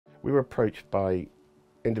We were approached by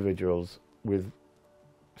individuals with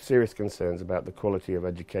serious concerns about the quality of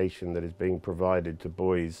education that is being provided to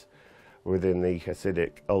boys within the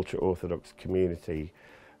Hasidic ultra-Orthodox community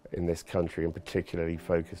in this country, and particularly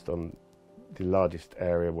focused on the largest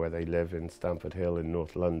area where they live in Stamford Hill in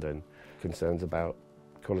North London. Concerns about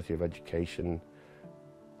quality of education,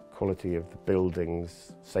 quality of the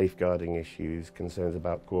buildings, safeguarding issues, concerns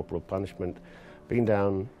about corporal punishment. Been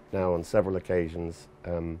down now on several occasions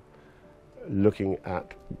looking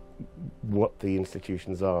at what the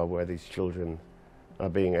institutions are where these children are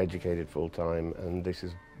being educated full time, and this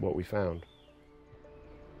is what we found.